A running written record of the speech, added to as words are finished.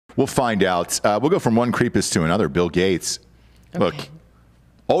We'll find out. We'll go from one creepus to another. Bill Gates. Okay. Look,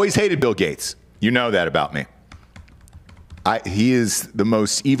 always hated Bill Gates. You know that about me. He is the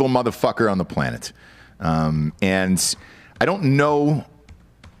most evil motherfucker on the planet. And I don't know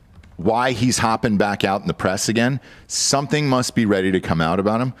why he's hopping back out in the press again. Something must be ready to come out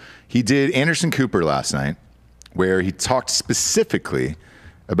about him. He did Anderson Cooper last night, where he talked specifically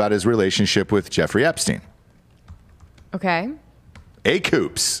about his relationship with Jeffrey Epstein. Okay.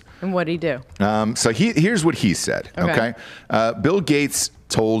 A-Coops. And what did he do? So here's what he said, okay? Bill Gates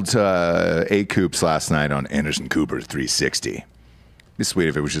told A-Coops last night on Anderson Cooper 360. It'd be sweet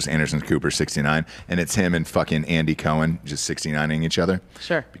if it was just Anderson Cooper 69 and it's him and fucking Andy Cohen just 69ing each other.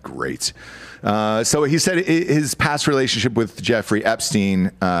 Sure. It'd be great. So he said his past relationship with Jeffrey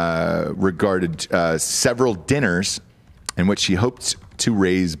Epstein regarded several dinners in which he hoped to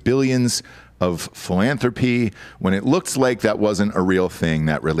raise billions of philanthropy. When it looked like that wasn't a real thing,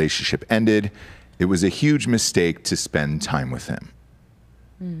 that relationship ended. It was a huge mistake to spend time with him.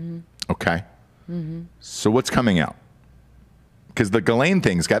 Mm-hmm. Okay. Mm-hmm. So what's coming out? Because the Ghislaine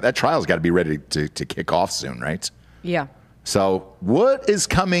thing's that trial's got to be ready to kick off soon, right? Yeah. So what is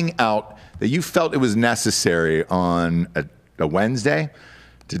coming out that you felt it was necessary on a Wednesday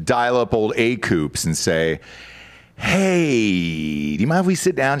to dial up old A-Coops and say, hey, do you mind if we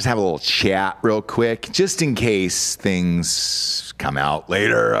sit down and just have a little chat real quick, just in case things come out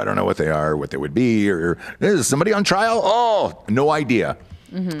later? I don't know what they are, what they would be, or is somebody on trial? Oh, no idea.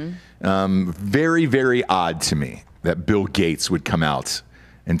 Mm-hmm. Very, very odd to me that Bill Gates would come out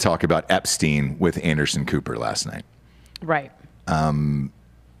and talk about Epstein with Anderson Cooper last night. Right.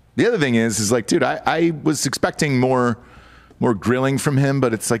 The other thing is like, dude, I was expecting more grilling from him,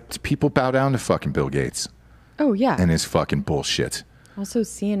 but it's like people bow down to fucking Bill Gates. Oh, yeah. And his fucking bullshit. Also,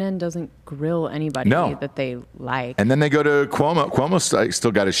 CNN doesn't grill anybody that they like. And then they go to Cuomo. Cuomo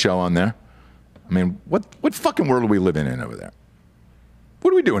still got his show on there. I mean, what fucking world are we living in over there?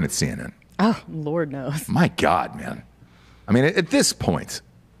 What are we doing at CNN? Oh, Lord knows. My God, man. I mean, at this point,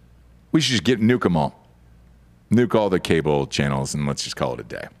 we should just nuke them all. Nuke all the cable channels and let's just call it a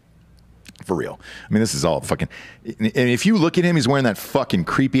day. For real. I mean, this is all fucking... And if you look at him, he's wearing that fucking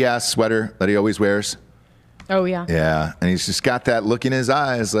creepy-ass sweater that he always wears. Oh, yeah. Yeah, and he's just got that look in his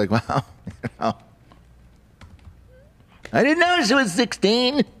eyes like, wow, I didn't know she was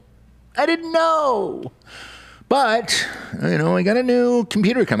 16. I didn't know. But, I got a new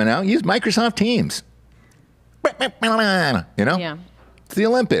computer coming out. Use Microsoft Teams. Yeah. It's the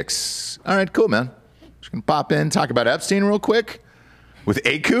Olympics. All right, cool, man. Just going to pop in, talk about Epstein real quick with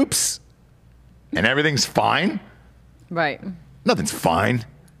A-Coops, and everything's fine. Right. Nothing's fine.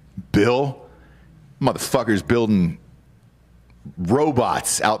 Bill... Motherfucker's building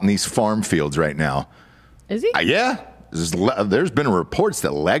robots out in these farm fields right now. Is he? Yeah. There's been reports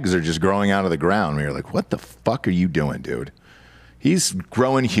that legs are just growing out of the ground. You're like, what the fuck are you doing, dude? He's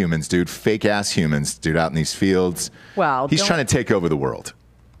growing humans, dude. Fake-ass humans, dude, out in these fields. Well, he's trying to take over the world.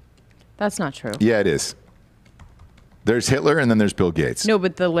 That's not true. Yeah, it is. There's Hitler and then there's Bill Gates. No,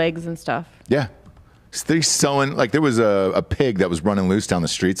 but the legs and stuff. Yeah. They're sewing, like there was a pig that was running loose down the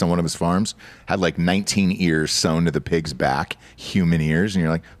streets on one of his farms, had like 19 ears sewn to the pig's back, human ears. And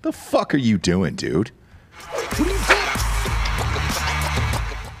you're like, the fuck are you doing, dude? What are you doing?